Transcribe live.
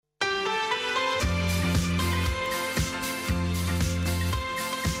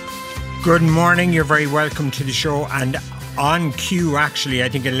Good morning, you're very welcome to the show, and on cue actually, I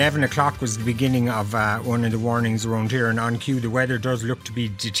think 11 o'clock was the beginning of one of the warnings around here, and on cue the weather does look to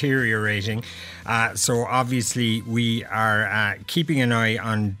be deteriorating, so obviously we are keeping an eye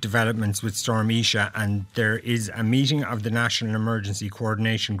on developments with Storm Isha, and there is a meeting of the National Emergency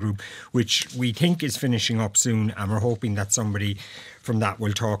Coordination Group which we think is finishing up soon, and we're hoping that somebody from that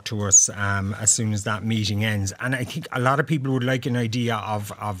will talk to us as soon as that meeting ends. And I think a lot of people would like an idea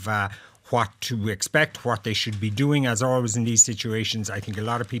of what to expect, what they should be doing. As always in these situations, I think a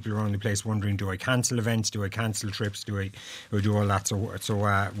lot of people around the place wondering, do I cancel events, do I cancel trips, do I do all that?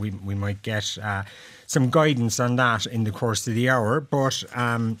 So we might get some guidance on that in the course of the hour. But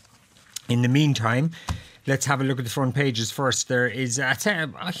in the meantime, let's have a look at the front pages first. There is a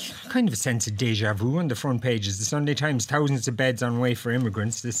kind of a sense of deja vu on the front pages. The Sunday Times, thousands of beds on way for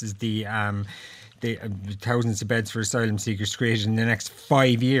immigrants. This is the thousands of beds for asylum seekers created in the next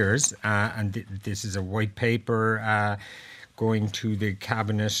 5 years. And this is a white paper going to the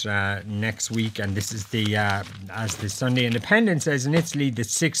cabinet next week. And this is as the Sunday Independent says, in Italy, the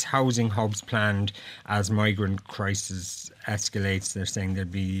 6 housing hubs planned as migrant crisis escalates. They're saying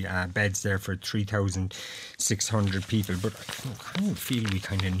there'd be beds there for 3,600 people, but I kind of feel we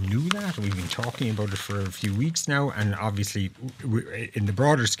kind of knew that. We've been talking about it for a few weeks now, and obviously in the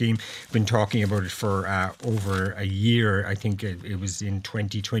broader scheme been talking about it for over a year. I think it was in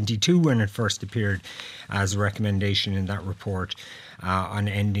 2022 when it first appeared as a recommendation in that report on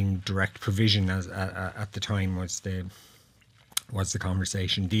ending direct provision at the time was the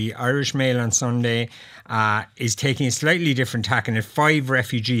conversation. The Irish Mail on Sunday is taking a slightly different tack, and 5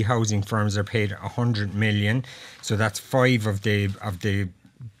 refugee housing firms are paid 100 million. So that's 5 of the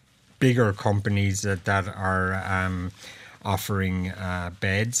bigger companies that are offering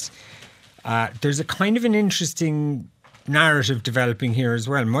beds. There's a kind of an interesting narrative developing here as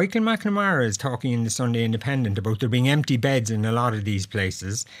well. Michael McNamara is talking in the Sunday Independent about there being empty beds in a lot of these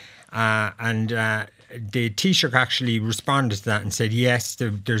places, and the Taoiseach actually responded to that and said, yes,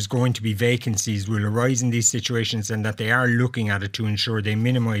 there's going to be vacancies will arise in these situations, and that they are looking at it to ensure they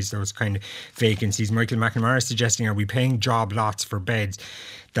minimise those kind of vacancies. Michael McNamara is suggesting, are we paying job lots for beds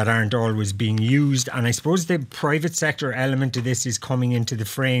that aren't always being used? And I suppose the private sector element of this is coming into the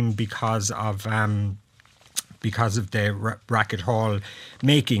frame because of the Racket Hall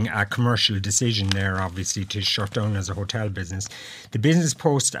making a commercial decision there, obviously, to shut down as a hotel business. The Business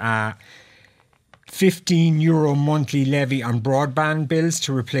Post, €15 monthly levy on broadband bills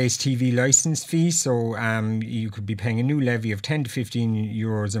to replace TV licence fees. So you could be paying a new levy of 10 to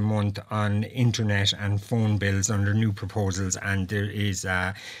 €15 a month on internet and phone bills under new proposals. And there is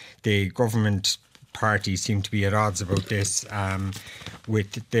the government parties seem to be at odds about this,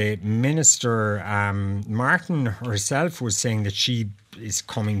 with the Minister Martin herself was saying that she is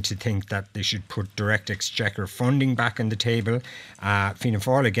coming to think that they should put direct exchequer funding back on the table. Fianna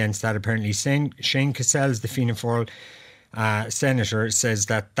Fáil against that apparently. Shane Cassells, the Fianna Fáil senator, says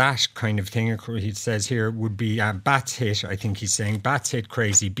that kind of thing, he says here, would be Bats hit. I think he's saying Bats hit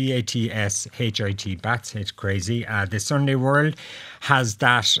crazy, BATSHIT, Bats hit crazy. The Sunday World has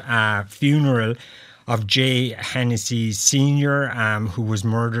that funeral of Jay Hennessy Sr., who was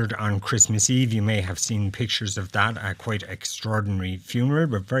murdered on Christmas Eve. You may have seen pictures of that. Quite extraordinary funeral,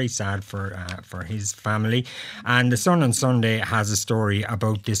 but very sad for his family. And the Sun on Sunday has a story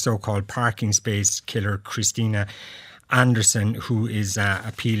about the so-called parking space killer, Christina Anderson, who is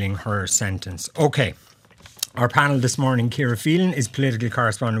appealing her sentence. Okay. Our panel this morning, Ciara Phelan is political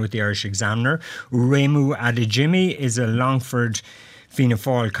correspondent with the Irish Examiner. Uruemu Adejinmi is a Longford Fianna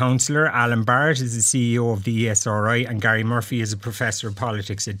Fáil councillor. Alan Barrett is the CEO of the ESRI, and Gary Murphy is a professor of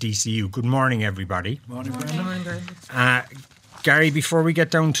politics at DCU. Good morning, everybody. Morning. Gary, before we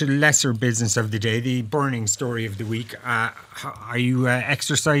get down to the lesser business of the day, the burning story of the week, are you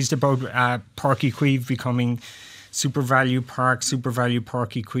exercised about Páirc Uí Chaoimh becoming Super Value Park, Super Value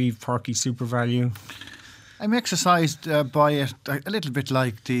Páirc Uí Chaoimh, Páirc Super Value? I'm exercised by it a little bit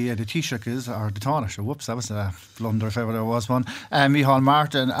like the Taoiseach is, or the Taoiseach. Whoops, that was a blunder if ever there was one. Micheál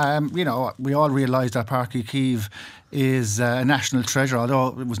Martin, we all realise that Páirc Uí Chaoimh is a national treasure, although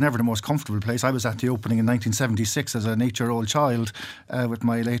it was never the most comfortable place. I was at the opening in 1976 as an 8-year-old child with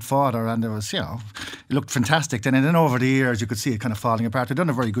my late father, and it was, it looked fantastic then. And then over the years, you could see it kind of falling apart. They've done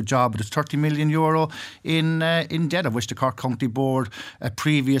a very good job, but it's €30 million in debt, of which the Cork County Board,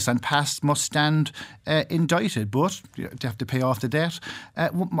 previous and past, must stand indicted, but they have to pay off the debt.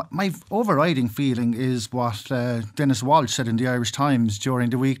 My overriding feeling is what Dennis Walsh said in the Irish Times during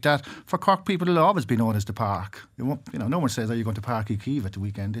the week, that for Cork people, it'll always be known as the park. It won't no one says, are you going to Páirc Uí Chaoimh at the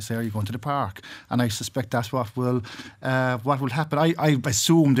weekend? They say, are you going to the park? And I suspect that's what will happen. I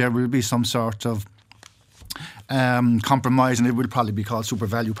assume there will be some sort of compromise, and it will probably be called Super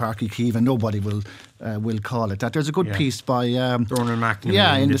Value Páirc Uí Chaoimh, and nobody will call it that. There's a good piece by Donald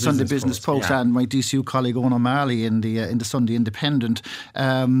McNamee in the Sunday Business Post, and my DCU colleague Owen O'Malley in the Sunday Independent,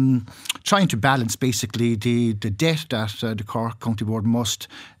 trying to balance basically the debt that the Cork County Board must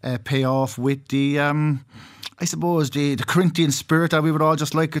pay off with the I suppose the Corinthian spirit that we would all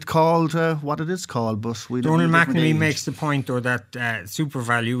just like it called, what it is called, but we don't. Donald McNamee makes the point, though, that Super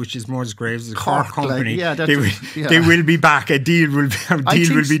Value, which is Musgraves, a Cork company, they will be back. A deal will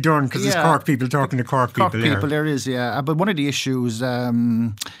be done, because there's Cork people talking to Cork people. There is, but one of the issues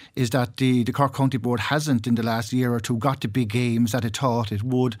is that the Cork County Board hasn't, in the last year or two, got the big games that it thought it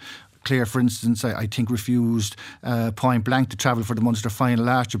would. Clare, for instance, I think refused point blank to travel for the Munster final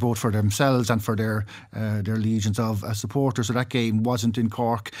last year, both for themselves and for their legions of supporters. So that game wasn't in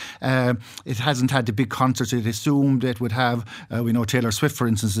Cork. It hasn't had the big concerts it assumed it would have. We know Taylor Swift, for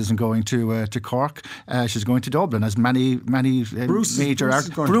instance, isn't going to Cork. She's going to Dublin, as many major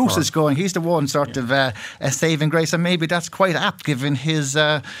artists. Bruce is going. He's the one sort of a saving grace, and maybe that's quite apt given his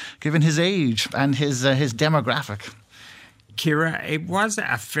age and his demographic. Ciara, it was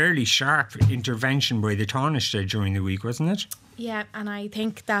a fairly sharp intervention by the Taoiseach during the week, wasn't it? Yeah, and I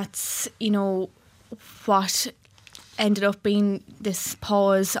think that's, what ended up being this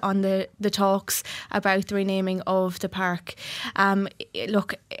pause on the talks about the renaming of the park. The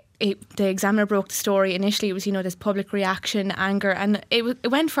Examiner broke the story. Initially, it was, this public reaction, anger, and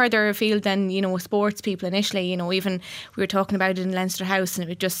it went further afield than, sports people initially. Even we were talking about it in Leinster House, and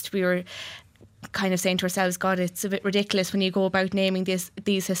we were kind of saying to ourselves, God, it's a bit ridiculous when you go about naming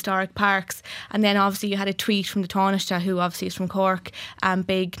these historic parks. And then obviously you had a tweet from the Taoiseach, who obviously is from Cork,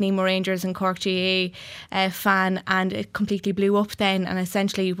 big Nemo Rangers and Cork GAA fan, and it completely blew up then. And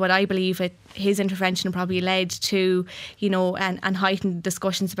essentially what I believe his intervention probably led to, and heightened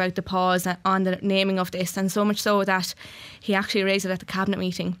discussions about the pause on the naming of this, and so much so that he actually raised it at the Cabinet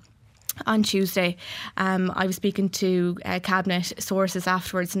meeting on Tuesday. I was speaking to Cabinet sources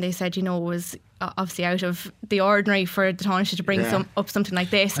afterwards, and they said, it was obviously out of the ordinary for the Taoiseach to bring up something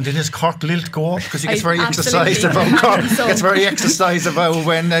like this. And did his Cork lilt go up? Because he gets very exercised about Cork. Gets very exercised about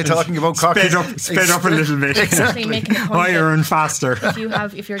when talking about Cork. Sped up a little bit. Exactly. Making a point higher and faster.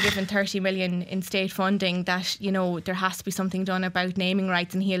 If you're given 30 million in state funding, that there has to be something done about naming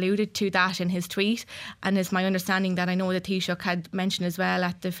rights, and he alluded to that in his tweet. And it's my understanding that I know the Taoiseach had mentioned as well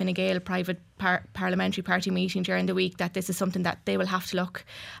at the Fine Gael private parliamentary party meeting during the week that this is something that they will have to look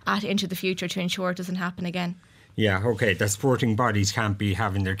at into the future to ensure it doesn't happen again. Yeah, okay. The sporting bodies can't be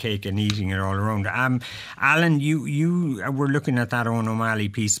having their cake and eating it all around. Alan, you were looking at that Owen O'Malley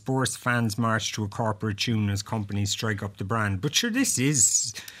piece. Sports fans march to a corporate tune as companies strike up the brand. But sure, this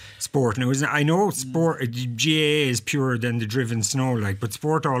is sport now, isn't it? I know sport, GAA is purer than the driven snow, but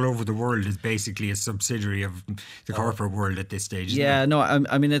sport all over the world is basically a subsidiary of the corporate world at this stage. Yeah, no,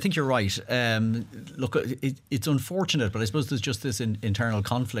 I mean, I think you're right. Look, it's unfortunate, but I suppose there's just this internal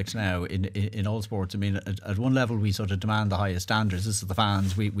conflict now in all sports. I mean, at one level, we sort of demand the highest standards. This is the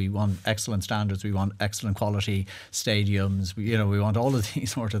fans. We want excellent standards. We want excellent quality stadiums. We want all of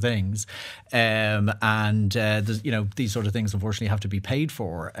these sort of things. These sort of things unfortunately have to be paid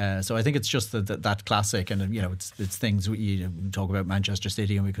for. So I think it's just that classic, and it's things we talk about Manchester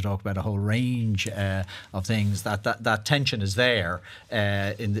City, and we could talk about a whole range of things. That tension is there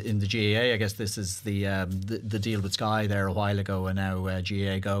in the GAA. I guess this is the deal with Sky there a while ago, and now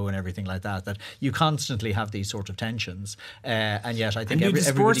GAA Go and everything like that. That you constantly have these sort of tensions, and yet I think the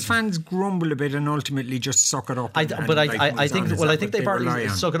sports fans grumble a bit and ultimately just suck it up. I think they partly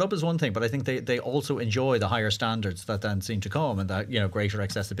suck it up is one thing, but I think they also enjoy the higher standards that then seem to come, and that greater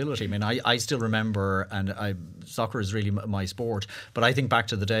accessibility. I mean, I still remember, and soccer is really my sport, but I think back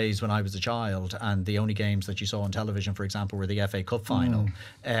to the days when I was a child, and the only games that you saw on television, for example, were the FA Cup final,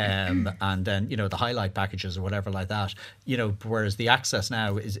 and then the highlight packages or whatever like that. Whereas the access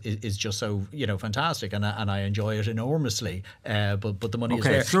now is just so fantastic, and I enjoy it enormously. But the money is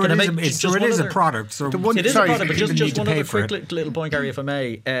there. So it is a product. So it is a product. But just one other quick little point, Gary, if I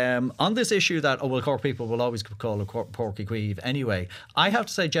may, on this issue that Cork people will always call it Páirc Uí Chaoimh anyway. I have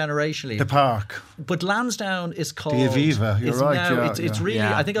to say, generationally, the park, but Lansdowne is called the Aviva. You're right. It's really.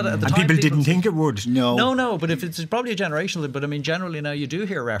 I think at the time people didn't think it would. No. But if it's probably a generational. But I mean, generally now you do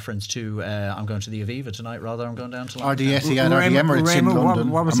hear reference to I'm going to the Aviva tonight rather than I'm going down to London. Or the Etihad or the Emirates in London.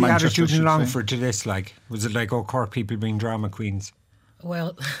 What was the attitude in Longford to this like? Was it like, Cork people being drama queens?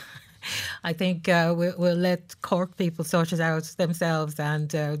 Well, I think we'll let Cork people sort it out themselves and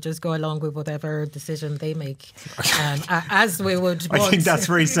just go along with whatever decision they make, as we would. I think that's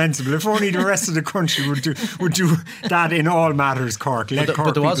very sensible. If only the rest of the country would do that in all matters, Cork.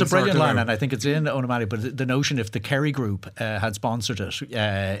 But there was a brilliant line, and I think it's in Onamati, but the notion if the Kerry group had sponsored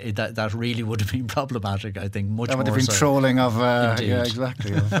it, that really would have been problematic, I think, much more so. That would have been trolling of, yeah,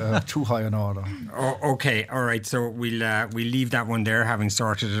 exactly, of too high an order. Oh, okay, all right, so we'll leave that one there, having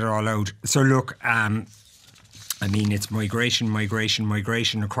sorted it all out. So look, I mean, it's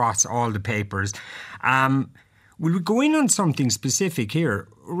migration across all the papers. We'll go in on something specific here.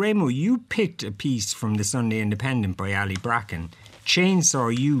 Remo, you picked a piece from the Sunday Independent by Ali Bracken.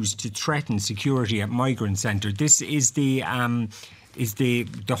 Chainsaw used to threaten security at migrant centre. This is the home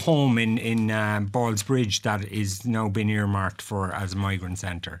in Ballsbridge that is now been earmarked for as a migrant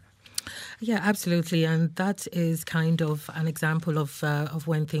centre. Yeah, absolutely, and that is kind of an example of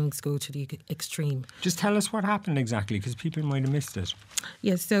when things go to the extreme. Just tell us what happened exactly, because people might have missed it.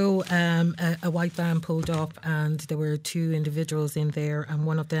 Yeah, so a white van pulled up and there were two individuals in there, and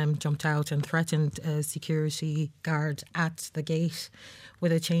one of them jumped out and threatened a security guard at the gate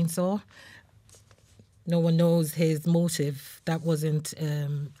with a chainsaw. No one knows his motive. That wasn't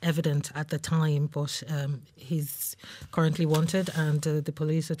evident at the time, but he's currently wanted, and the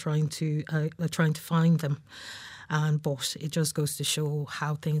police are trying to find them. But it just goes to show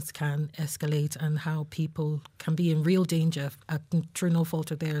how things can escalate and how people can be in real danger through no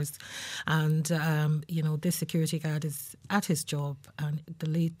fault of theirs. And this security guard is at his job, and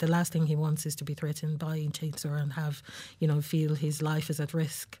the last thing he wants is to be threatened by a chainsaw and have feel his life is at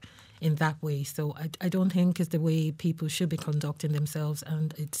risk in that way. So I don't think is the way people should be conducting themselves,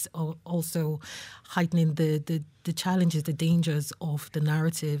 and it's also heightening the challenges, the dangers of the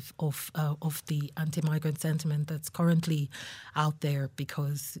narrative of the anti-migrant sentiment that's currently out there,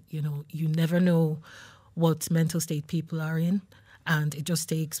 because you never know what mental state people are in. And it just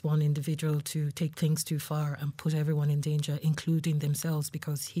takes one individual to take things too far and put everyone in danger, including themselves,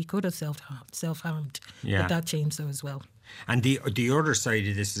 because he could have self-harmed with that chainsaw as well. And the other side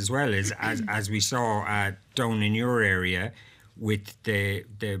of this as well is, as we saw down in your area with the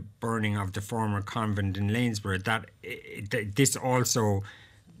burning of the former convent in Lanesborough, that this also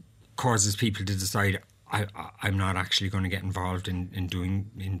causes people to decide, I'm not actually going to get involved in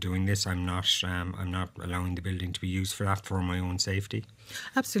doing this. I'm not allowing the building to be used for that, for my own safety.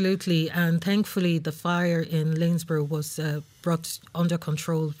 Absolutely, and thankfully the fire in Lanesborough was brought under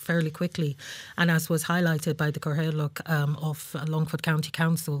control fairly quickly. And as was highlighted by the Correspondent of Longford County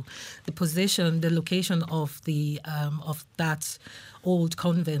Council, the location of that old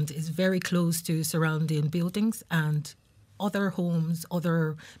convent is very close to surrounding buildings, and other homes,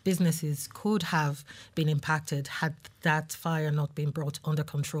 other businesses could have been impacted had that fire not been brought under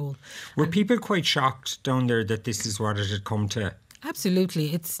control. Were people quite shocked down there that this is what it had come to?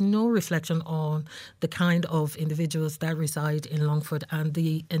 Absolutely. It's no reflection on the kind of individuals that reside in Longford, and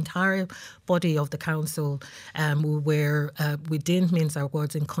the entire body of the council we didn't mince our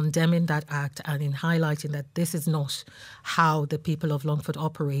words in condemning that act and in highlighting that this is not how the people of Longford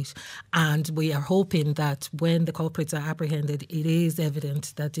operate. And we are hoping that when the culprits are apprehended, it is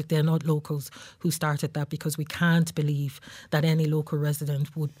evident that they're not locals who started that, because we can't believe that any local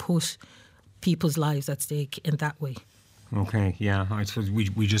resident would put people's lives at stake in that way. Okay, yeah, I suppose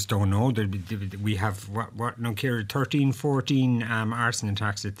we just don't know. We have, no, Ciara, 13, 14 arson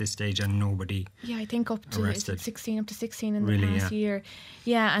attacks at this stage, and nobody Yeah, I think up to arrested. 16 in the past year.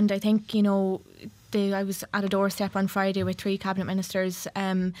 Yeah, and I think, I was at a doorstep on Friday with 3 cabinet ministers,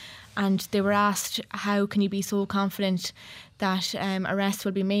 and they were asked, how can you be so confident that arrests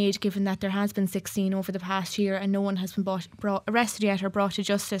will be made, given that there has been 16 over the past year and no one has been arrested yet or brought to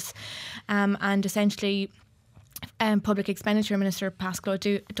justice? And essentially, Public Expenditure Minister Pascal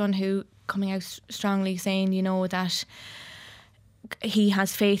Donoghue coming out strongly saying, that he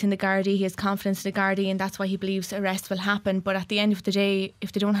has faith in the Gardaí, he has confidence in the Gardaí, and that's why he believes arrests will happen. But at the end of the day,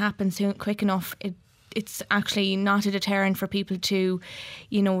 if they don't happen soon, quick enough, it's actually not a deterrent for people to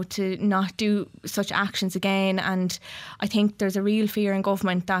not do such actions again. And I think there's a real fear in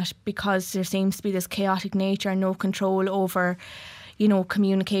government that because there seems to be this chaotic nature and no control over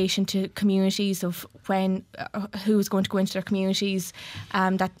communication to communities of when who's going to go into their communities,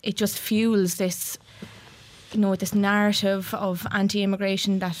 that it just fuels this, this narrative of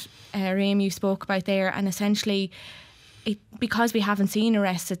anti-immigration that Uruemu spoke about there. And essentially, because we haven't seen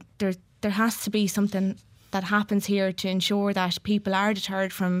arrests, there has to be something that happens here to ensure that people are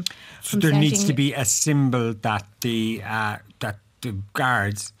deterred from there needs to be a symbol that the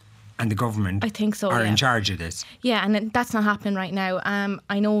guards and the government I think so, are in charge of this. Yeah, and that's not happening right now.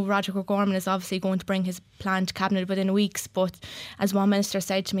 I know Roger O'Gorman is obviously going to bring his plan to Cabinet within weeks, but as one minister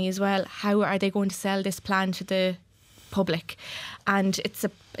said to me as well, how are they going to sell this plan to the public? And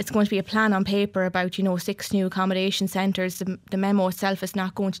it's going to be a plan on paper about 6 new accommodation centres. The memo itself is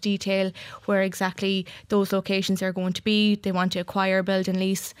not going to detail where exactly those locations are going to be. They want to acquire, build and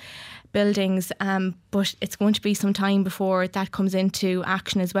lease buildings, but it's going to be some time before that comes into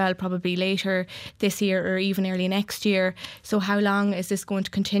action as well, probably later this year or even early next year. So how long is this going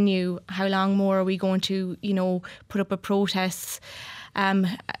to continue? How long more are we going to put up a protest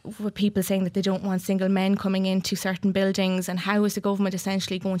with people saying that they don't want single men coming into certain buildings, and how is the government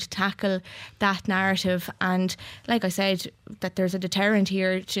essentially going to tackle that narrative? And like I said, that there's a deterrent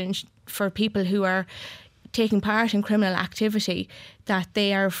here for people who are taking part in criminal activity, that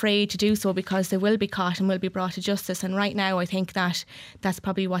they are afraid to do so because they will be caught and will be brought to justice. And right now I think that that's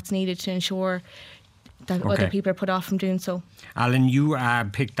probably what's needed to ensure that other people are put off from doing so. Alan, you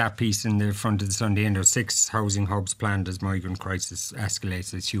picked that piece in the front of the Sunday Indo, 6 housing hubs planned as migrant crisis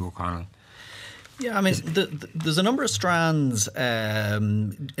escalates, as Hugh O'Connell. Yeah, I mean, there's a number of strands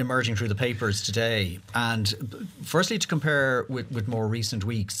emerging through the papers today. And firstly, to compare with more recent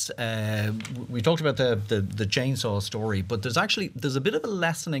weeks, we talked about the chainsaw story, but there's a bit of a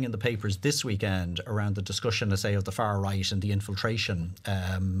lessening in the papers this weekend around the discussion, let's say, of the far right and the infiltration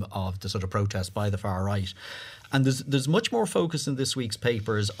of the sort of protest by the far right. And there's much more focus in this week's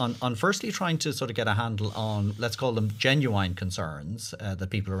papers on firstly trying to sort of get a handle on, let's call them genuine concerns that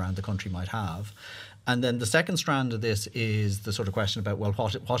people around the country might have. And then the second strand of this is the sort of question about, well,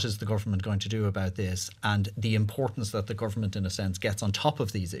 what is the government going to do about this, and the importance that the government, in a sense, gets on top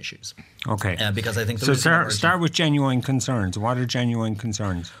of these issues. Okay. Because I think so. Start with genuine concerns. What are genuine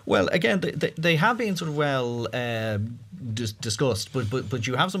concerns? Well, again, they have been sort of discussed, but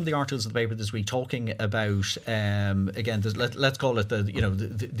you have some of the articles in the paper this week talking about again, let's call it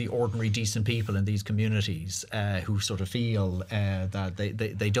the ordinary decent people in these communities who sort of feel that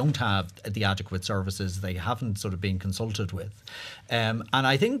they don't have the adequate services, they haven't sort of been consulted with, and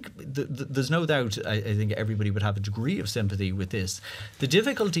I think there's no doubt I think everybody would have a degree of sympathy with this. The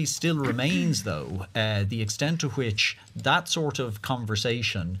difficulty still remains, though, the extent to which that sort of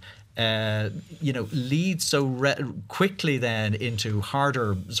conversation leads so quickly then into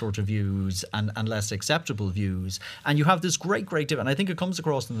harder sort of views and less acceptable views. And you have this great difference. And I think it comes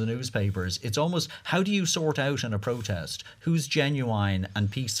across in the newspapers. It's almost, how do you sort out in a protest who's genuine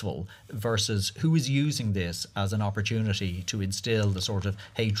and peaceful versus who is using this as an opportunity to instill the sort of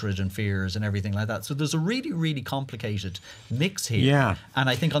hatred and fears and everything like that. So there's a really, really complicated mix here. Yeah. And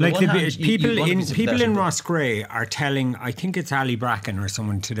I think on the one hand, people in Rossgrey are telling, I think it's Ali Bracken or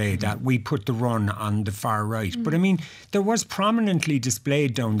someone today, that we put the run on the far right. But I mean, there was prominently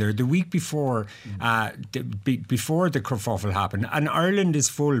displayed down there the week before before the kerfuffle happened, an Ireland is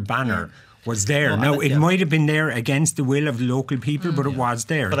Full banner was there. Now, it might have been there against the will of the local people, but it was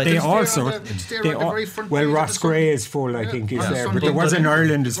there. But they also... Rossgrey is full, I think, is there. But there was an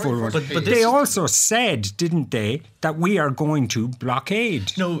Ireland is Full one. But they also said, didn't they, that we are going to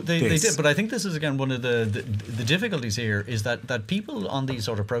blockade. No, they did. But I think this is, again, one of the difficulties here is that people on these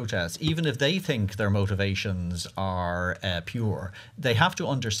sort of protests, even if they think their motivations are pure, they have to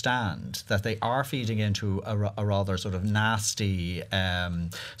understand that they are feeding into a rather sort of nasty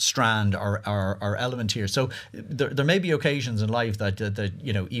strand or element here. So there may be occasions in life that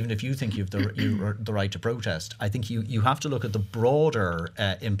even if you think you've the right to protest, I think you have to look at the broader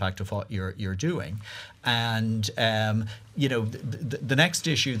impact of what you're doing. And the next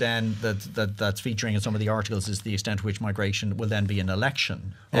issue then that's featuring in some of the articles is the extent to which migration will then be an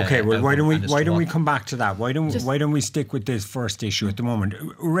election. Okay, well, why don't we come back to that? Why don't we stick with this first issue at the moment?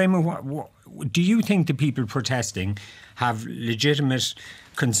 Uruemu, do you think the people protesting have legitimate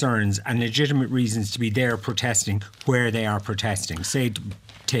concerns and legitimate reasons to be there protesting where they are protesting? Say,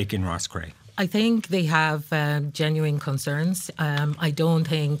 take in Rossgrey. I think they have genuine concerns. I don't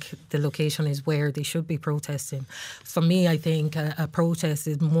think the location is where they should be protesting. For me, I think a protest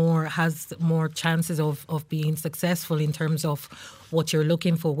has more chances of being successful in terms of what you're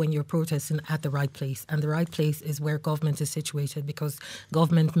looking for when you're protesting at the right place. And the right place is where government is situated, because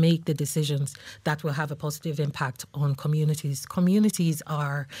government make the decisions that will have a positive impact on communities. Communities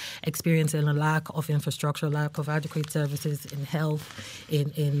are experiencing a lack of infrastructure, lack of adequate services in health,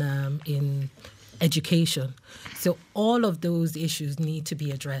 in education. So all of those issues need to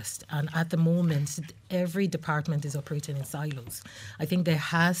be addressed. And at the moment, every department is operating in silos. I think there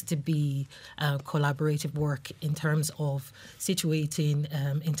has to be collaborative work in terms of situating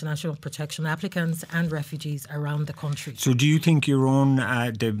international protection applicants and refugees around the country. So do you think your own,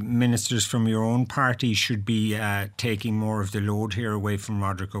 the ministers from your own party should be taking more of the load here away from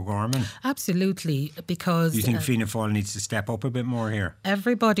Roderick O'Gorman? Absolutely, because... You think Fianna Fáil needs to step up a bit more here?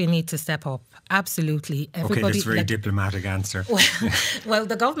 Everybody needs to step up, absolutely. Okay, that's a very diplomatic answer. Well,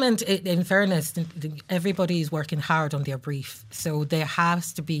 the government, in fairness, everybody is working hard on their brief. So there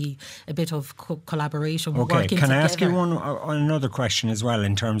has to be a bit of collaboration. Okay, can I ask you another question as well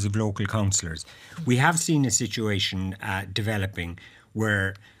in terms of local councillors? We have seen a situation developing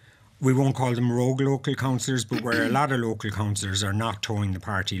where we won't call them rogue local councillors, but where a lot of local councillors are not towing the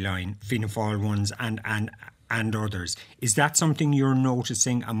party line, Fianna Fáil ones and others. Is that something you're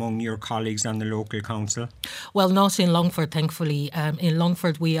noticing among your colleagues on the local council? Well, not in Longford, thankfully. In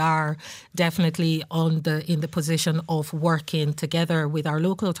Longford, we are definitely in the position of working together with our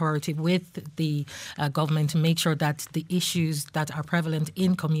local authority, with the government, to make sure that the issues that are prevalent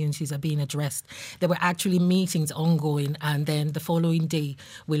in communities are being addressed. There were actually meetings ongoing, and then the following day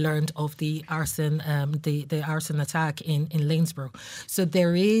we learned of the arson attack in Lanesborough. So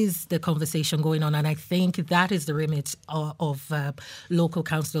there is the conversation going on, and I think that is the remit of local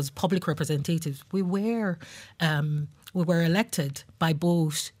councillors, public representatives. We were elected by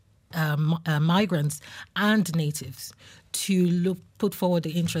both migrants and natives to put forward the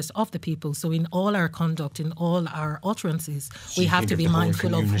interests of the people. So in all our conduct, in all our utterances, we have to be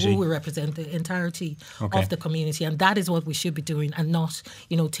mindful of who we represent, the entirety of the community. And that is what we should be doing, and not,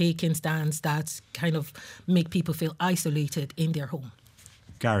 taking stands that kind of make people feel isolated in their home.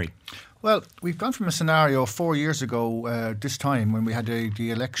 Gary? Well, we've gone from a scenario 4 years ago, this time when we had the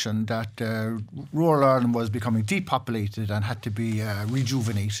election, that rural Ireland was becoming depopulated and had to be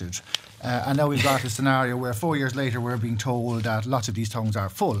rejuvenated. And now we've got a scenario where 4 years later we're being told that lots of these towns are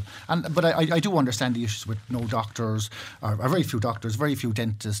full. But I do understand the issues with no doctors, or very few doctors, very few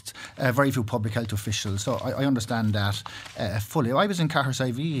dentists, very few public health officials. So I understand that fully. I was in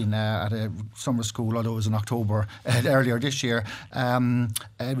Cahersiveen at a summer school, although it was in October earlier this year.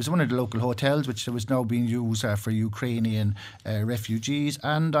 It was one of the local hotels which was now being used for Ukrainian refugees.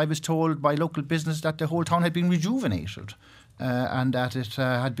 And I was told by local business that the whole town had been rejuvenated. And that it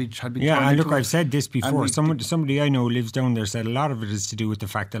had been. Yeah, and look, I've said this before. Somebody I know lives down there said a lot of it is to do with the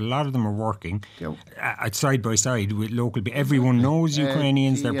fact that a lot of them are working side by side with local. Everyone knows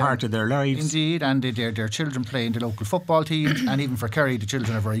Ukrainians; they're part of their lives. Indeed, and their children play in the local football teams, and even for Kerry, the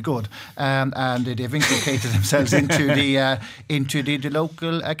children are very good. And they've inculcated themselves into the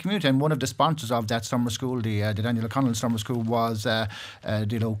local community. And one of the sponsors of that summer school, the Daniel O'Connell Summer School, was the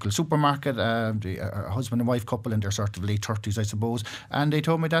local supermarket. A husband and wife couple in their sort of late 30s, I suppose, and they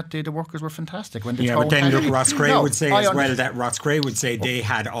told me that the workers were fantastic. When but then look, Ross Gray would say they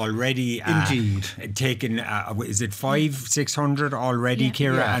had already taken is it 500-600 already,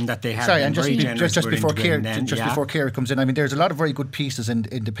 Ciara, and that they had just before Ciara comes in. I mean, there's a lot of very good pieces in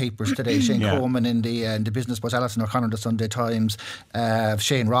the papers today. Shane Coleman in the Business Post, Alison O'Connor in the Sunday Times,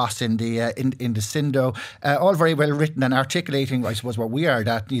 Shane Ross in the Sindo, all very well written and articulating, I suppose, what we are,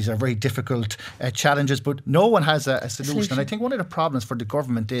 that these are very difficult challenges, but no one has a solution. And I think one of the problems for the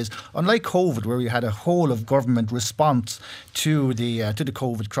government is, unlike COVID, where we had a whole of government response to the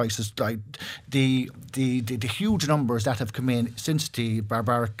COVID crisis, like the huge numbers that have come in since the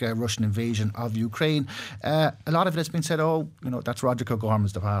barbaric Russian invasion of Ukraine, a lot of it has been said, that's Roderick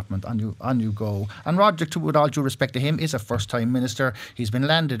O'Gorman's department, on you go. And Roderick, with all due respect to him, is a first-time minister. He's been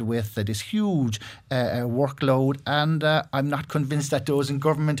landed with this huge workload, and I'm not convinced that those in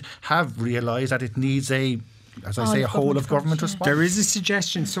government have realised that it needs a whole of government response. There is a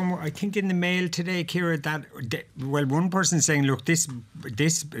suggestion somewhere, I think in the Mail today, Ciara, that one person is saying, look,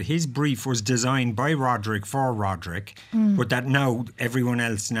 his brief was designed by Roderick for Roderick, but that now everyone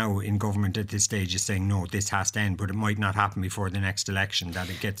else now in government at this stage is saying, no, this has to end, but it might not happen before the next election, that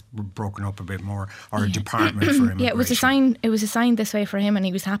it gets broken up a bit more, or a department for immigration. Yeah, it was assigned this way for him, and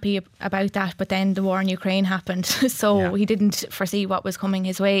he was happy about that, but then the war in Ukraine happened, so he didn't foresee what was coming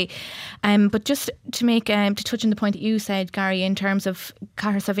his way. But just to make to touch on the point that you said, Gary, in terms of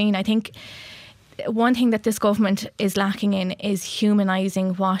Cahersiveen, I think one thing that this government is lacking in is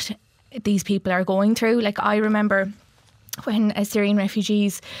humanising what these people are going through. Like, I remember when Syrian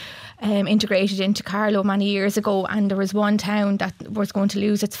refugees integrated into Carlow many years ago, and there was one town that was going to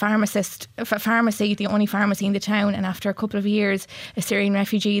lose its pharmacy, the only pharmacy in the town, and after a couple of years a Syrian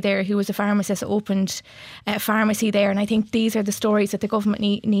refugee there who was a pharmacist opened a pharmacy there. And I think these are the stories that the government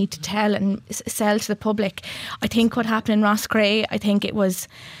need to tell and sell to the public. I think what happened in Roscrea, I think it was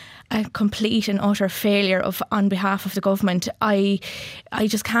a complete and utter failure on behalf of the government. I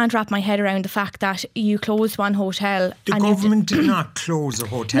just can't wrap my head around the fact that you closed one hotel. The government did not close a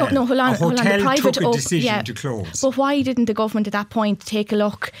hotel. No, hold on. A hotel private took a decision to close. But why didn't the government at that point take a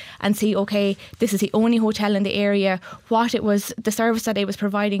look and see, okay, this is the only hotel in the area, what it was, the service that it was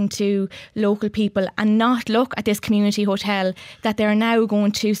providing to local people, and not look at this community hotel that they're now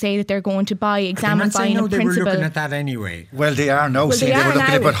going to say that they're going to buy, examine, buying in principle. They were looking at that anyway. Well, they are now. They were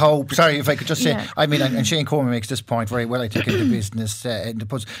looking at how. Sorry, if I could just say, Yeah. I mean, and Shane Coleman makes this point very well, I think, in the business.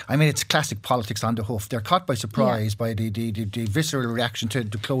 I mean, it's classic politics on the hoof. They're caught by surprise by the visceral reaction to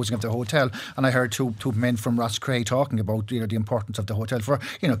the closing of the hotel. And I heard two men from Roscrea talking about the importance of the hotel for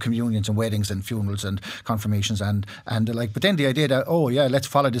communions and weddings and funerals and confirmations and the like. But then the idea that let's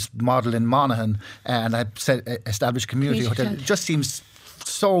follow this model in Monaghan and establish community hotel just seems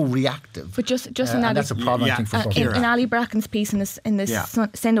so reactive. But just in that, that's a problem, I think, for government. In Ali Bracken's piece in this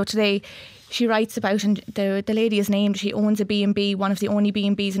Sendo today, she writes about, and the lady is named, she owns a B&B, one of the only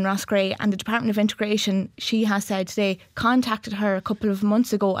B&Bs in Roscrea, and the Department of Integration, she has said today, contacted her a couple of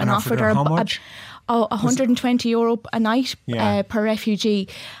months ago and offered her how much? €120 a night per refugee,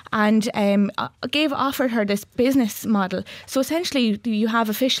 and offered her this business model. So essentially you have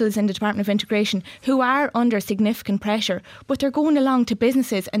officials in the Department of Integration who are under significant pressure, but they're going along to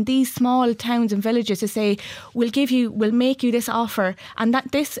businesses and these small towns and villages to say, we'll make you this offer, and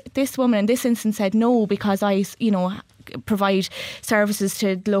that this woman in this instance said no because I provide services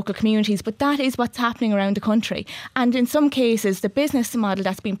to local communities. But that is what's happening around the country, and in some cases the business model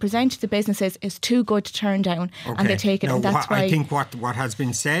that's been presented to businesses is too good to turn down, and they take it. Now, and that's why I think what has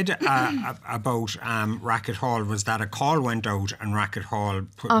been said about Racket Hall was that a call went out and Racket Hall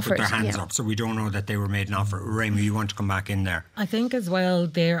put their hands up, so we don't know that they were made an offer. Uruemu, you want to come back in there? I think as well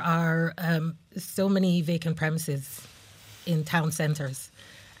there are so many vacant premises in town centres,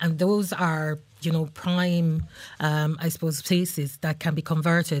 and those are prime, I suppose, places that can be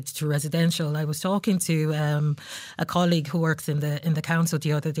converted to residential. I was talking to a colleague who works in the council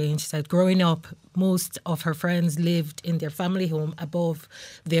the other day, and she said growing up, most of her friends lived in their family home above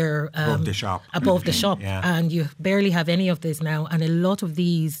their above the shop, and you barely have any of this now. And a lot of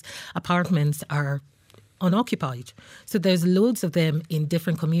these apartments are unoccupied. So there's loads of them in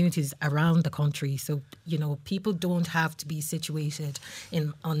different communities around the country. So, people don't have to be situated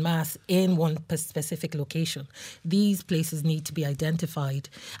en masse in one specific location. These places need to be identified.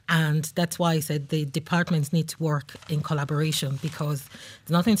 And that's why I said the departments need to work in collaboration, because there's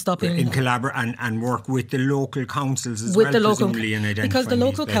nothing stopping... and work with the local councils as well, presumably, in identifying because the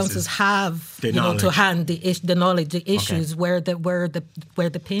local councils have, to hand the knowledge, the issues, where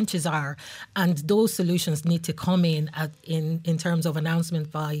the pinches are, and those solutions need to come in terms of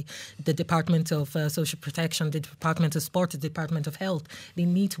announcement by the Department of Social Protection, the Department of Sport, the Department of Health. They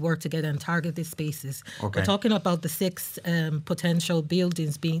need to work together and target these spaces. Okay. We're talking about the 6 potential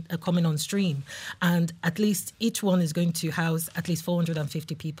buildings coming on stream, and at least each one is going to house at least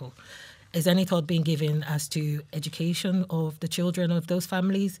 450 people. Is any thought being given as to education of the children of those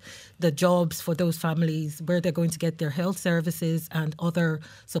families, the jobs for those families, where they're going to get their health services and other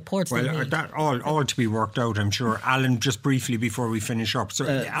supports? Well, that all to be worked out, I'm sure. Alan, just briefly before we finish up.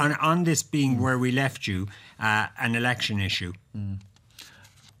 So on this being where we left you, an election issue.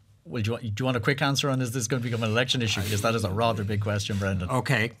 Well, do you want a quick answer on is this going to become an election issue? Because that is a rather big question, Brendan.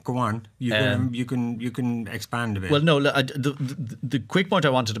 Okay, go on. You can expand a bit. Well, no, the quick point I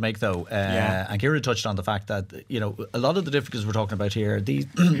wanted to make, though, and Ciara touched on the fact that a lot of the difficulties we're talking about here,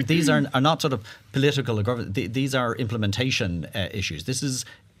 these are not sort of political or government. These are implementation issues. This is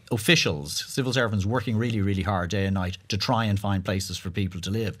officials, civil servants working really, really hard day and night to try and find places for people to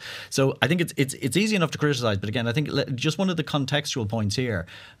live. So I think it's easy enough to criticise, but again, I think just one of the contextual points here,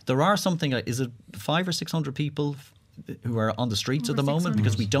 there are something, is it 500 or 600 people who are on the streets at the moment,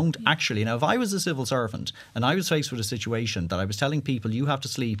 because we don't actually. Now, if I was a civil servant and I was faced with a situation that I was telling people you have to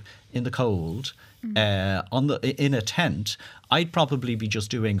sleep in the cold in a tent, I'd probably be just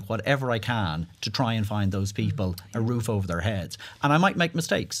doing whatever I can to try and find those people a roof over their heads. And I might make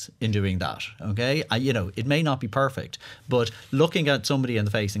mistakes in doing that, okay? It may not be perfect, but looking at somebody in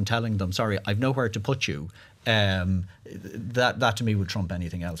the face and telling them, sorry, I've nowhere to put you, that to me would trump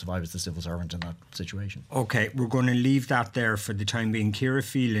anything else if I was the civil servant in that situation. Okay, we're going to leave that there for the time being. Ciara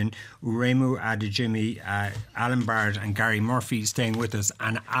Phelan, Uruemu, Adejinmi, Alan Barrett and Gary Murphy staying with us,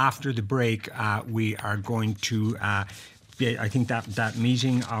 and after the break we are going to I think that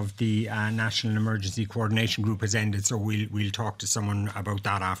meeting of the National Emergency Coordination Group has ended, so we'll talk to someone about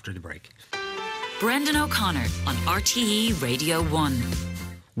that after the break. Brendan O'Connor on RTE Radio 1.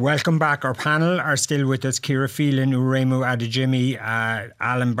 Welcome back. Our panel are still with us. Ciara Phelan, Uruemu, Adejinmi,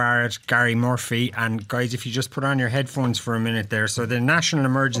 Alan Barrett, Gary Murphy. And guys, if you just put on your headphones for a minute there. So the National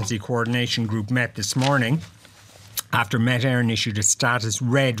Emergency Coordination Group met this morning after Met Éireann issued a status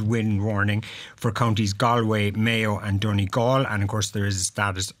red wind warning for counties Galway, Mayo and Donegal, and of course there is a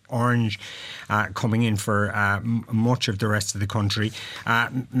status orange coming in for much of the rest of the country.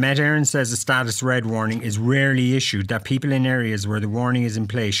 Met Éireann says a status red warning is rarely issued, that people in areas where the warning is in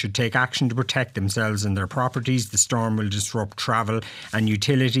place should take action to protect themselves and their properties. The storm will disrupt travel and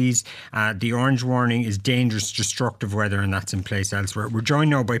utilities. The orange warning is dangerous, destructive weather, and that's in place elsewhere. We're joined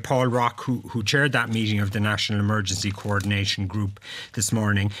now by Paul Rock, who chaired that meeting of the National Emergency Coordination Group this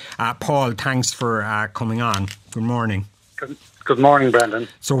morning. Paul, thanks for coming on. Good morning. Good morning, Brendan.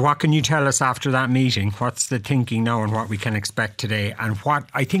 So what can you tell us after that meeting? What's the thinking now and what we can expect today? And what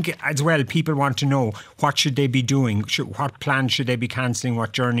I think as well people want to know, what should they be doing? What plans should they be cancelling?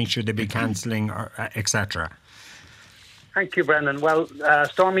 What journey should they be cancelling, etc.? Thank you, Brendan. Well,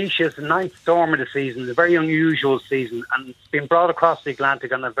 Storm Isha is the 9th storm of the season. It's a very unusual season, and it's been brought across the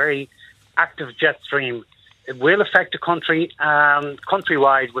Atlantic on a very active jet stream. It will affect the country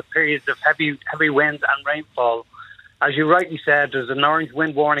countrywide with periods of heavy winds and rainfall. As you rightly said, there's an orange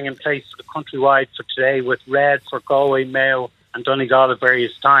wind warning in place for the countrywide for today, with red for Galway, Mayo and Donegal at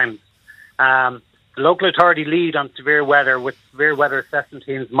various times. The local authority lead on severe weather, with severe weather assessment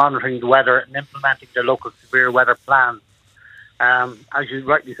teams monitoring the weather and implementing their local severe weather plans. As you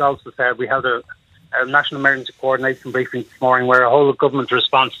rightly also said, we held a National Emergency Coordination briefing this morning where a whole of government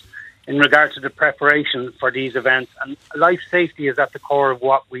response in regard to the preparation for these events, and life safety is at the core of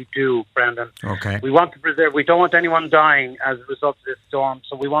what we do, Brendan. Okay. We want to preserve, we don't want anyone dying as a result of this storm,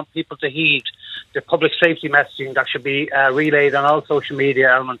 so we want people to heed the public safety messaging that should be relayed on all social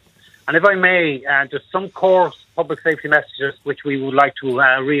media elements. And if I may, just some core public safety messages which we would like to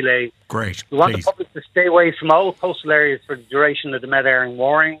relay. Great. We want the public to stay away from all coastal areas for the duration of the Met Éireann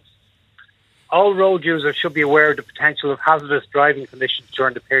warnings. All road users should be aware of the potential of hazardous driving conditions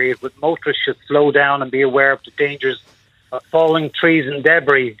during the period, with motorists should slow down and be aware of the dangers of falling trees and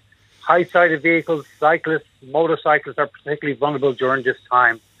debris. High-sided vehicles, cyclists, motorcyclists are particularly vulnerable during this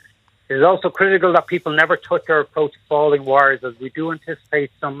time. It is also critical that people never touch or approach falling wires, as we do anticipate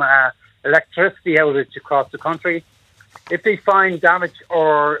some electricity outage across the country. If they find damage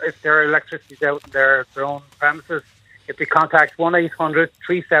or if their electricity is out in their own premises, if they contact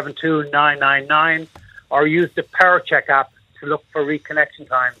 1-800-372-999 or use the Power Check app to look for reconnection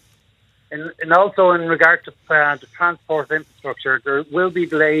times. And also in regard to the transport infrastructure, there will be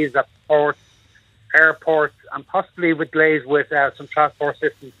delays at ports, airports, and possibly with delays with some transport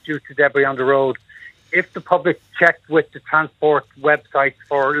systems due to debris on the road. If the public checked with the transport websites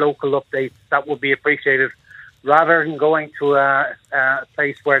for local updates, that would be appreciated, rather than going to a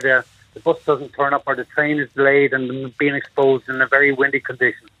place where the bus doesn't turn up or the train is delayed and being exposed in a very windy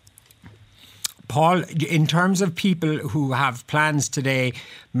condition. Paul, in terms of people who have plans today,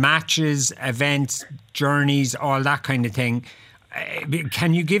 matches, events, journeys, all that kind of thing,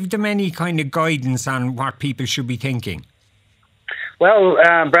 can you give them any kind of guidance on what people should be thinking? Well,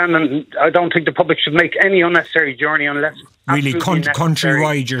 Brandon, I don't think the public should make any unnecessary journey unless really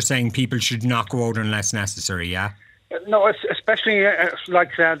countrywide. You're saying people should not go out unless necessary, yeah? No, especially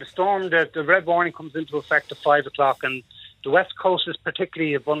like the storm, the red warning comes into effect at 5 o'clock, and the west coast is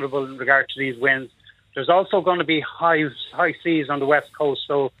particularly vulnerable in regard to these winds. There's also going to be high seas on the west coast,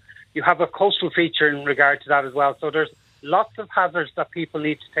 so you have a coastal feature in regard to that as well. So there's lots of hazards that people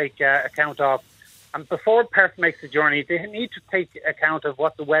need to take account of. And before a person makes a journey, they need to take account of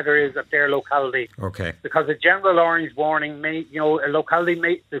what the weather is at their locality. Okay. Because a general orange warning a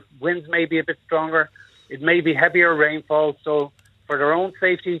locality the winds may be a bit stronger. It may be heavier rainfall, so for their own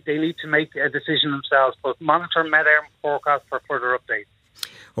safety, they need to make a decision themselves, but monitor Met Éireann forecast for further updates.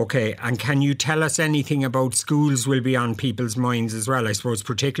 Okay, and can you tell us anything about schools will be on people's minds as well, I suppose,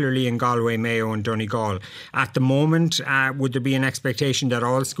 particularly in Galway, Mayo and Donegal? At the moment, would there be an expectation that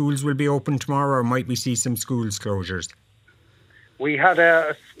all schools will be open tomorrow, or might we see some schools closures? We had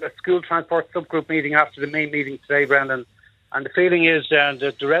a school transport subgroup meeting after the main meeting today, Brendan, and the feeling is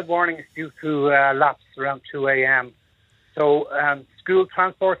that the red warning is due to lapse around 2 a.m. So school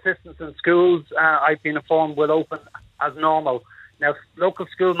transport systems in schools, I've been informed, will open as normal. Now, local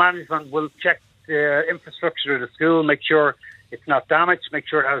school management will check the infrastructure of the school, make sure it's not damaged, make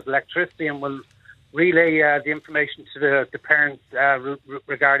sure it has electricity, and will relay the information to the parents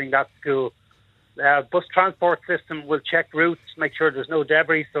regarding that school. Bus transport system will check routes, make sure there's no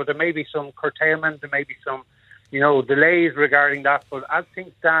debris. So there may be some curtailment, there may be some, delays regarding that. But as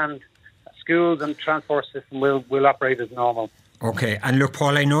things stand, schools and transport system will operate as normal. Okay, and look,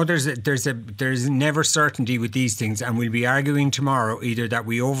 Paul, I know there's never certainty with these things, and we'll be arguing tomorrow either that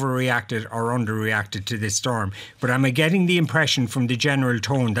we overreacted or underreacted to this storm. But am I getting the impression from the general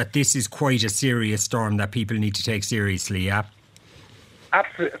tone that this is quite a serious storm that people need to take seriously? Yeah.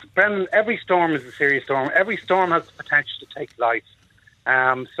 Absolutely, Brendan. Every storm is a serious storm. Every storm has the potential to take life.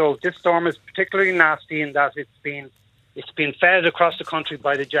 So this storm is particularly nasty in that it's been fed across the country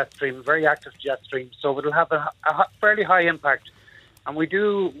by the jet stream, a very active jet stream. So it'll have a fairly high impact, and we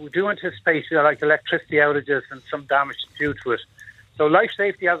do anticipate like electricity outages and some damage due to it. So life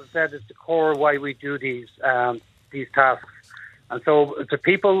safety, as I said, is the core of why we do these tasks. And so the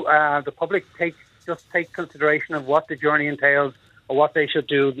people, the public, take consideration of what the journey entails or what they should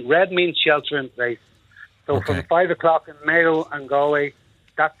do. Red means shelter in place. So from 5 o'clock in Mayo and Galway,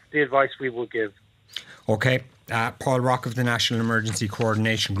 that's the advice we will give. Okay. Paul Rock of the National Emergency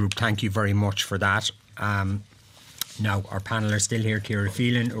Coordination Group, thank you very much for that. Now, our panel are still here: Ciara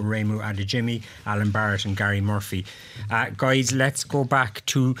Phelan, Uruemu Adejinmi, Alan Barrett and Gary Murphy. Guys, let's go back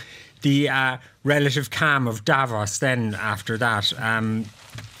to the relative calm of Davos then after that.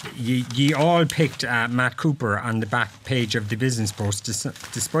 Ye all picked Matt Cooper on the back page of the Business Post.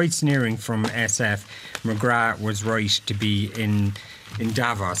 Despite sneering from SF, McGrath was right to be in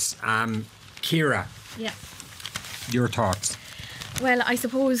Davos. Ciara. Yeah. Your thoughts? Well, I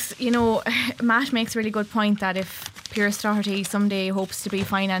suppose, Matt makes a really good point that if Pearse Doherty someday hopes to be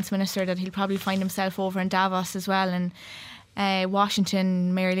finance minister, that he'll probably find himself over in Davos as well. And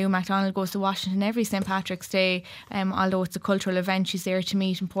Washington, Mary Lou MacDonald goes to Washington every St. Patrick's Day, although it's a cultural event. She's there to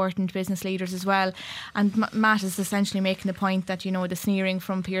meet important business leaders as well. And Matt is essentially making the point that, the sneering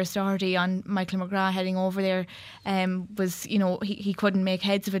from Pearse Doherty on Michael McGrath heading over there was, he couldn't make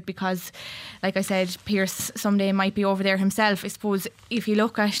heads of it because, like I said, Pearse someday might be over there himself. I suppose if you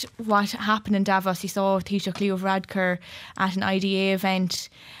look at what happened in Davos, you saw Taoiseach Leo Varadkar at an IDA event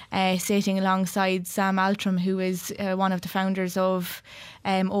sitting alongside Sam Altram, who is one of the founders of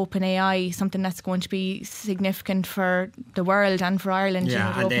OpenAI, something that's going to be significant for the world and for Ireland.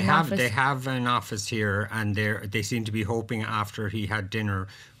 Yeah, and they have an office here, and they seem to be hoping after he had dinner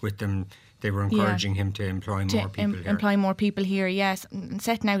with them, they were encouraging him to employ more people here. Employ more people here, yes. And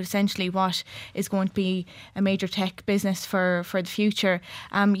setting out essentially what is going to be a major tech business for the future.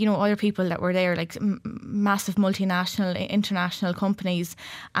 Other people that were there, like massive multinational, international companies.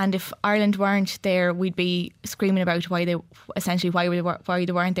 And if Ireland weren't there, we'd be screaming about why they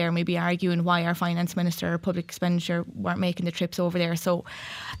weren't there, and maybe arguing why our finance minister or public expenditure weren't making the trips over there. So,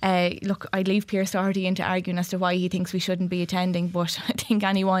 look, I'd leave Pearse Doherty into arguing as to why he thinks we shouldn't be attending, but I think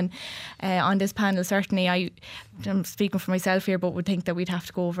anyone on this panel, certainly, I'm speaking for myself here, but would think that we'd have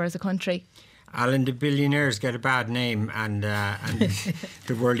to go over as a country. Alan, the billionaires get a bad name, and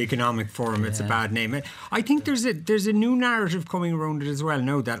the World Economic Forum, it's a bad name. I think there's a new narrative coming around it as well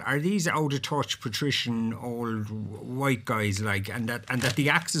now, that are these out of touch patrician old white guys and that the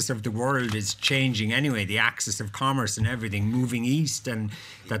axis of the world is changing anyway, the axis of commerce and everything moving east, and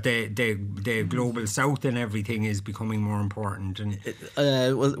that the global south and everything is becoming more important. And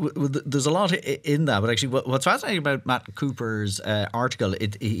there's a lot in that, but actually what's fascinating about Matt Cooper's article,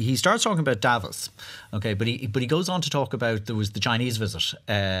 he starts talking about Davos. Okay, but he goes on to talk about there was the Chinese visit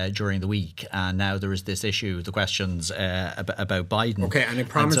during the week, and now there is this issue, the questions about Biden. Okay, and I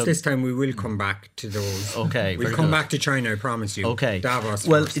promise this time we will come back to those. Okay, we'll come back to China, I promise you. Okay, Davos.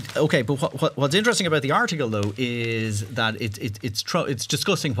 Well, but what's interesting about the article though is that it's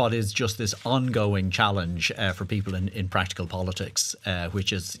discussing what is just this ongoing challenge for people in practical politics,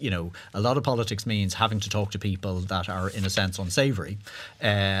 which is a lot of politics means having to talk to people that are in a sense unsavoury,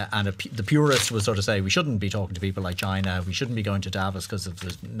 and the purists would sort of say we shouldn't be talking to people like China, we shouldn't be going to Davos because of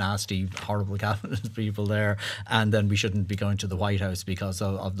the nasty, horrible cabinet people there, and then we shouldn't be going to the White House because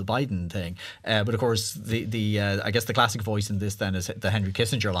of the Biden thing. But of course, I guess the classic voice in this then is the Henry